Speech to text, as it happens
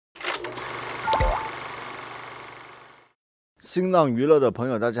新浪娱乐的朋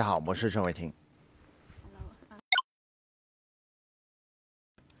友，大家好，我是陈伟霆。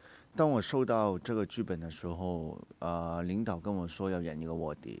当我收到这个剧本的时候，领导跟我说要演一个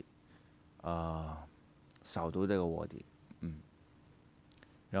卧底，扫毒这个卧底，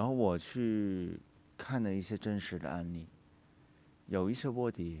然后我去看了一些真实的案例，有一些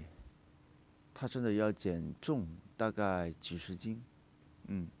卧底，他真的要减重大概几十斤，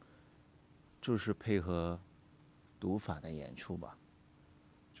就是配合毒贩的演出吧，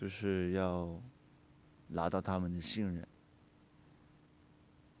就是要拿到他们的信任。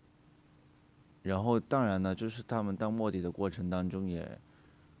然后当然呢，就是他们当卧底的过程当中，也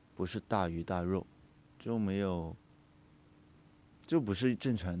不是大鱼大肉，就不是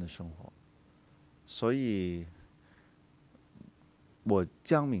正常人的生活。所以，我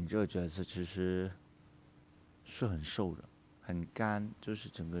江敏这个角色其实是很瘦的，很干，就是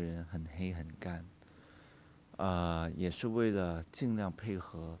整个人很黑很干。也是为了尽量配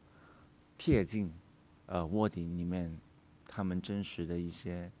合贴近卧底里面他们真实的一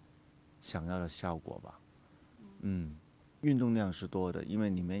些想要的效果吧。运动量是多的，因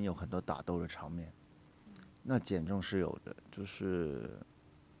为里面有很多打斗的场面。那减重是有的，就是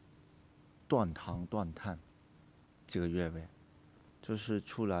断糖断碳几个月呗，就是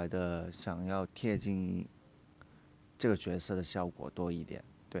出来的想要贴近这个角色的效果多一点。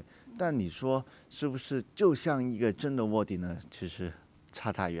对，但你说是不是就像一个真的卧底呢？其实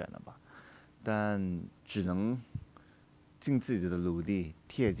差太远了吧。但只能尽自己的努力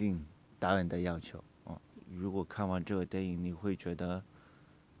贴近导演的要求。如果看完这个电影，你会觉得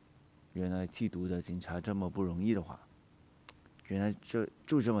原来缉毒的警察这么不容易的话，原来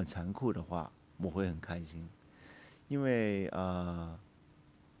这么残酷的话，我会很开心。因为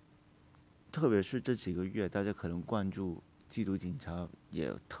特别是这几个月，大家可能关注缉毒警察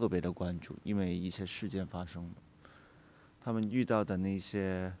也特别的关注，因为一些事件发生了，他们遇到的那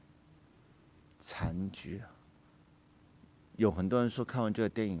些残局，有很多人说看完这个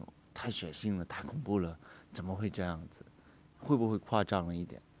电影太血腥了，太恐怖了，怎么会这样子？会不会夸张了一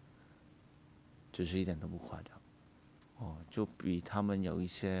点？只是一点都不夸张。就比他们有一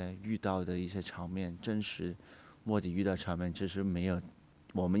些遇到的一些场面，真实卧底遇到场面，其实没有，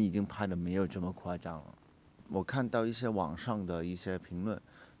我们已经拍的没有这么夸张了。我看到一些网上的一些评论，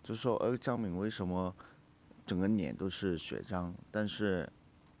就说张敏为什么整个脸都是血浆，但是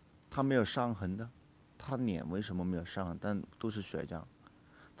他没有伤痕的，他脸为什么没有伤痕，但都是血浆？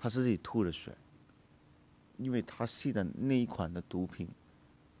他是自己吐的血，因为他吸的那一款的毒品，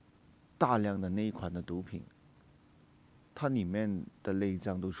大量的那一款的毒品，它里面的内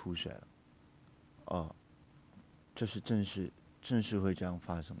脏都出血了，这是正是会这样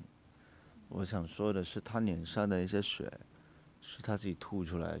发生的。我想说的是，他脸上的一些血，是他自己吐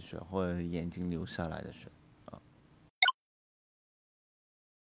出来的血，或者眼睛流下来的血。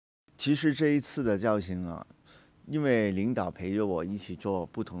其实这一次的造型因为领导陪着我一起做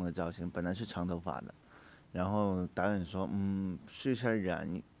不同的造型，本来是长头发的，然后导演说，试一下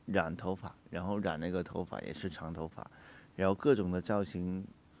染头发，然后染那个头发也是长头发，然后各种的造型，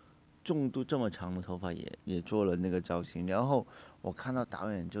重度这么长的头发也做了那个造型，然后我看到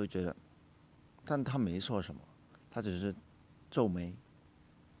导演就觉得。但他没说什么，他只是皱眉。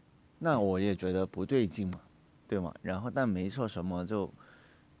那我也觉得不对劲嘛，对吗？然后但没说什么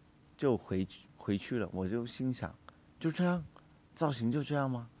就回去了。我就心想，就这样，造型就这样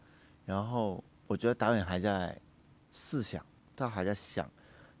吗？然后我觉得导演还在思想，他还在想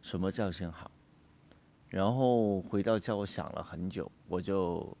什么造型好。然后回到家，我想了很久，我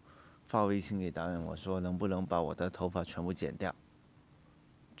就发微信给导演，我说能不能把我的头发全部剪掉，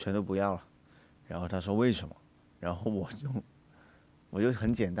全都不要了。然后他说为什么？然后我就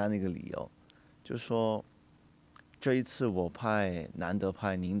很简单的一个理由，就说这一次我难得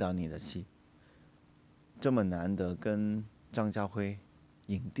拍领导你的戏，这么难得跟张家辉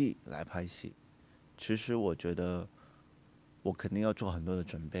影帝来拍戏，其实我觉得我肯定要做很多的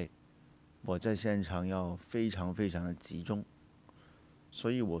准备，我在现场要非常非常的集中，所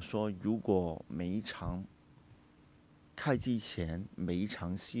以我说如果每一场开机前每一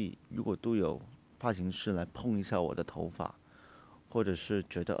场戏如果都有发型师来碰一下我的头发，或者是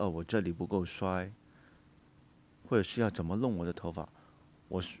觉得我这里不够衰，或者是要怎么弄我的头发，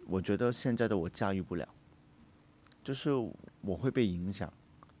我觉得现在的我驾驭不了，就是我会被影响，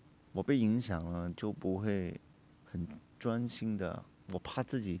我被影响了就不会很专心的，我怕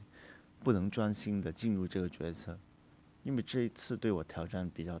自己不能专心的进入这个角色，因为这一次对我挑战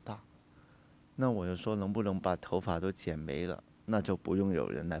比较大。那我就说能不能把头发都剪没了，那就不用有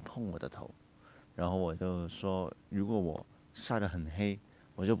人来碰我的头。然后我就说，如果我晒得很黑，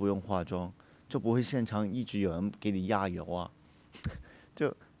我就不用化妆，就不会现场一直有人给你压油啊，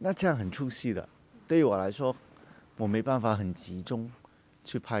那这样很出戏的。对于我来说，我没办法很集中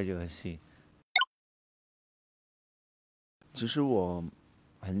去拍这个戏。其实我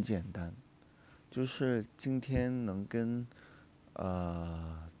很简单，就是今天能跟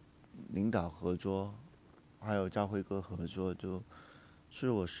领导合作，还有赵辉哥合作，就是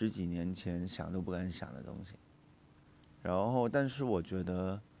我10几年前想都不敢想的东西。然后，但是我觉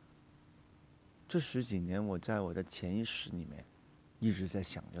得这10几年我在我的潜意识里面一直在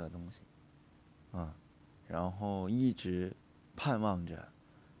想这个东西，然后一直盼望着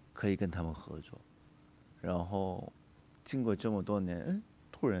可以跟他们合作，然后经过这么多年，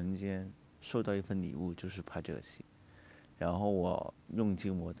突然间收到一份礼物，就是拍这个戏，然后我用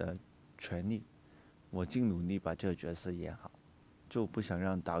尽我的全力，我尽努力把这个角色演好，就不想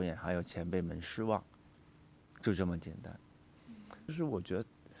让导演还有前辈们失望，就这么简单。就是我觉得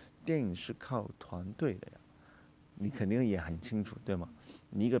电影是靠团队的呀，你肯定也很清楚，对吗？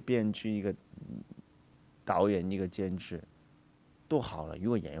你一个编剧、一个导演、一个监制都好了，如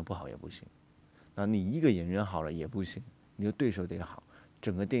果演员不好也不行。那你一个演员好了也不行，你的对手得好，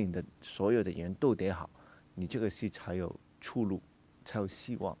整个电影的所有的演员都得好，你这个戏才有出路，才有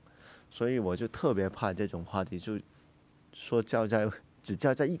希望。所以我就特别怕这种话题，就说只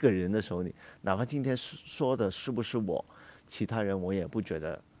交在一个人的手里，哪怕今天说的是不是我，其他人我也不觉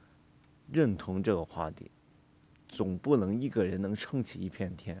得认同这个话题。总不能一个人能撑起一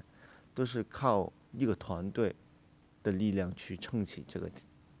片天，都是靠一个团队的力量去撑起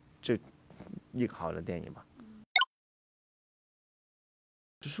这一个好的电影吧。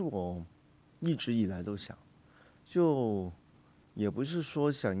就是我一直以来都想，就也不是说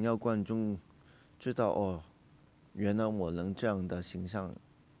想要观众知道哦，原来我能这样的形象，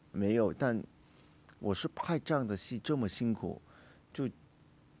没有，但我是拍这样的戏这么辛苦，就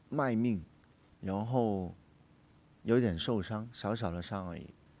卖命，然后有点受伤，小小的伤而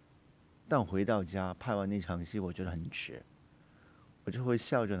已。但回到家拍完那场戏，我觉得很值，我就会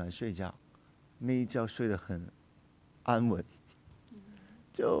笑着来睡觉，那一觉睡得很安稳。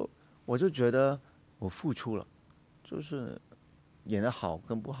我就觉得我付出了，就是演得好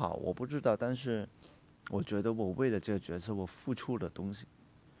跟不好我不知道，但是我觉得我为了这个角色我付出了东西，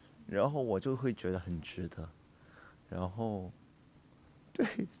然后我就会觉得很值得，然后对，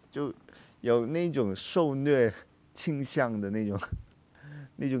就有那种受虐倾向的那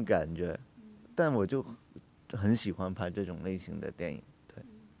种感觉，但我就很喜欢拍这种类型的电影。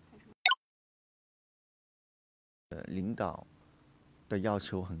对，领导的要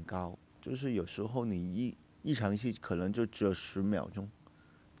求很高，就是有时候你一场戏可能就只有10秒钟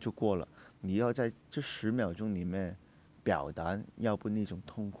就过了，你要在这10秒钟里面表达，要不那种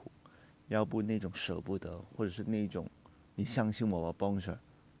痛苦，要不那种舍不得，或者是那种你相信我吧，sponsor，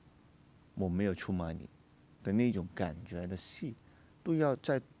我没有出卖你的那种感觉的戏，都要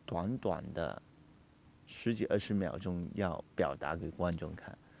在短短的10几20秒钟要表达给观众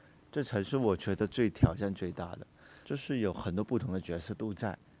看，这才是我觉得挑战最大的。就是有很多不同的角色都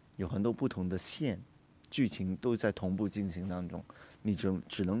在，有很多不同的剧情都在同步进行当中，你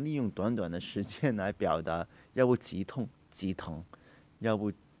只能利用短短的时间来表达，要不极痛极疼，要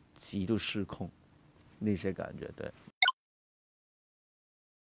不极度失控，那些感觉。对，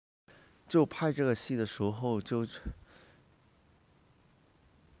就拍这个戏的时候，就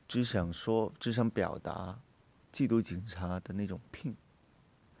只想表达缉毒警察的那种拼，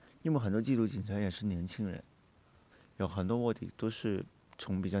因为很多缉毒警察也是年轻人，有很多卧底都是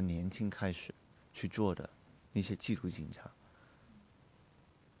从比较年轻开始去做的那些缉毒警察，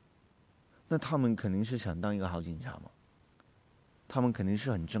那他们肯定是想当一个好警察嘛，他们肯定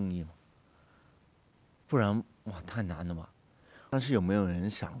是很正义嘛，不然哇太难了嘛。但是有没有人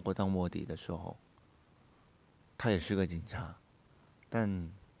想过当卧底的时候，他也是个警察，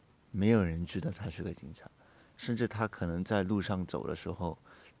但没有人知道他是个警察，甚至他可能在路上走的时候，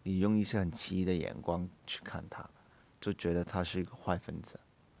你用一些很奇异的眼光去看他，就觉得他是一个坏分子。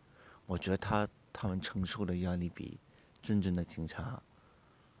我觉得他们承受的压力比真正的警察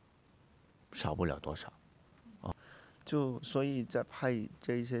少不了多少。所以在拍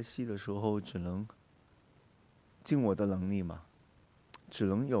这一些戏的时候，只能尽我的能力嘛，只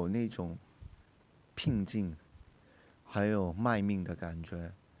能有那种拼劲，还有卖命的感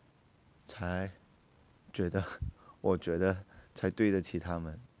觉，我觉得才对得起他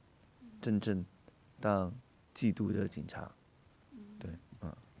们真正当缉毒的警察。对，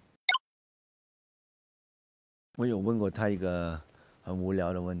我有问过他一个很无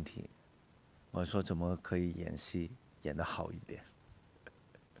聊的问题，我说怎么可以演戏演得好一点？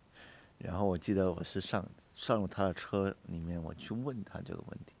然后我记得我是上了他的车里面，我去问他这个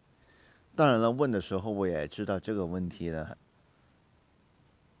问题，当然了，问的时候我也知道这个问题呢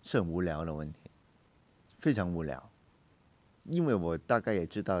是很无聊的问题，非常无聊，因为我大概也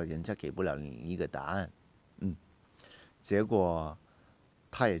知道人家给不了你一个答案，结果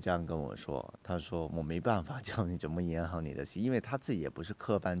他也这样跟我说，他说我没办法教你怎么演好你的戏，因为他自己也不是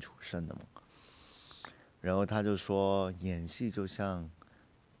科班出身的嘛。然后他就说演戏就像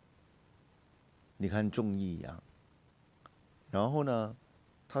你看综艺一样，然后呢，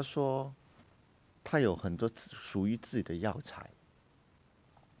他说他有很多属于自己的药材，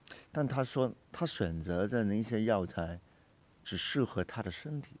但他说他选择的那些药材只适合他的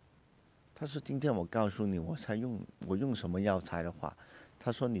身体。他说今天我告诉你我用什么药材的话，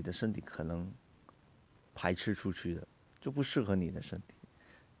他说你的身体可能排斥出去的，就不适合你的身体。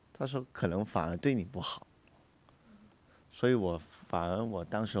他说可能反而对你不好。所以反而我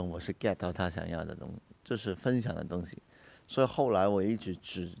当时我是 get 到他想要的东西，就是分享的东西。所以后来我一直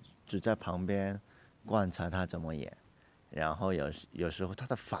只在旁边观察他怎么演，然后有时候他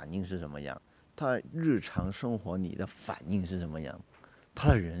的反应是什么样，他日常生活里的反应是什么样，他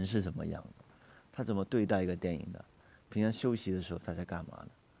的人是什么样的，他怎么对待一个电影的，平常休息的时候他在干嘛呢？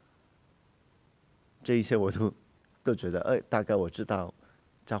这一些我都觉得，大概我知道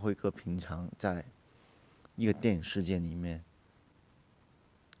家辉哥平常在一个电影世界里面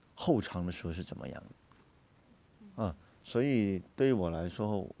后场的时候是怎么样的，所以对于我来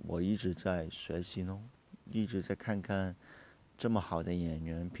说，我一直在学习呢，一直在看看这么好的演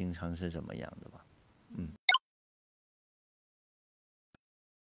员平常是怎么样的吧，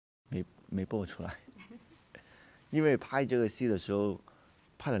没播出来，因为拍这个戏的时候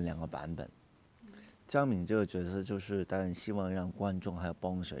拍了2个版本。江敏这个角色就是当然希望让观众还有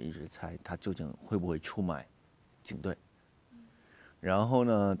帮手一直猜他究竟会不会出卖警队。然后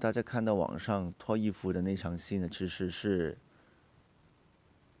呢，大家看到网上脱衣服的那场戏呢，其实是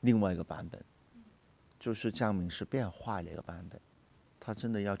另外一个版本，就是江敏是变坏的一个版本，他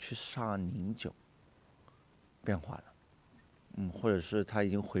真的要去杀宁九，变坏了，或者是他已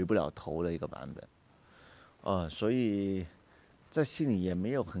经回不了头的一个版本，所以在戏里也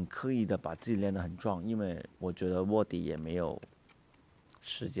没有很刻意的把自己练得很壮，因为我觉得卧底也没有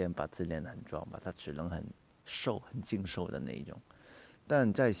时间把自己练得很壮吧，他只能很瘦、很精瘦的那一种。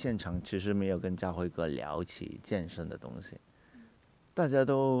但在现场其实没有跟家辉哥聊起健身的东西，大家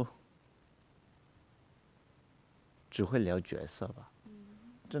都只会聊角色吧，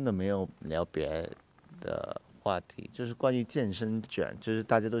真的没有聊别的话题，就是关于健身卷，就是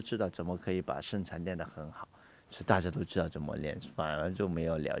大家都知道怎么可以把身材练得很好，是大家都知道怎么练，反而就没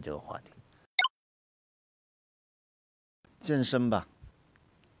有聊这个话题。健身吧，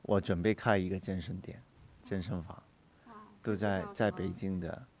我准备开一个健身店、健身房，都在北京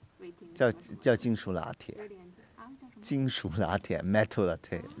的，叫金属拿铁，金属拿铁 ，metal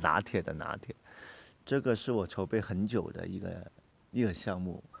latte， 拿铁的拿铁，这个是我筹备很久的一个项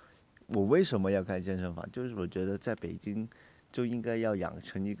目。我为什么要开健身房？就是我觉得在北京就应该要养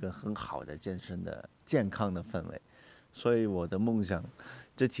成一个很好的健身的健康的氛围，所以我的梦想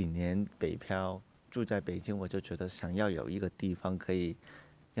这几年北漂住在北京，我就觉得想要有一个地方可以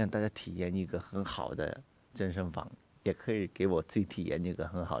让大家体验一个很好的健身房，也可以给我自己体验一个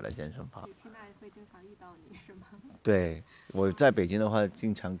很好的健身房。你去那会经常遇到你是吗？对，我在北京的话，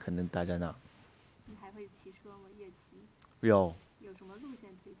经常可能待在那。你还会骑车吗？夜骑？有什么路线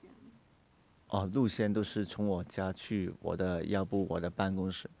推荐吗？路线都是从我家去要不我的办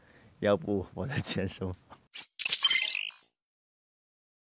公室，要不我的健身房。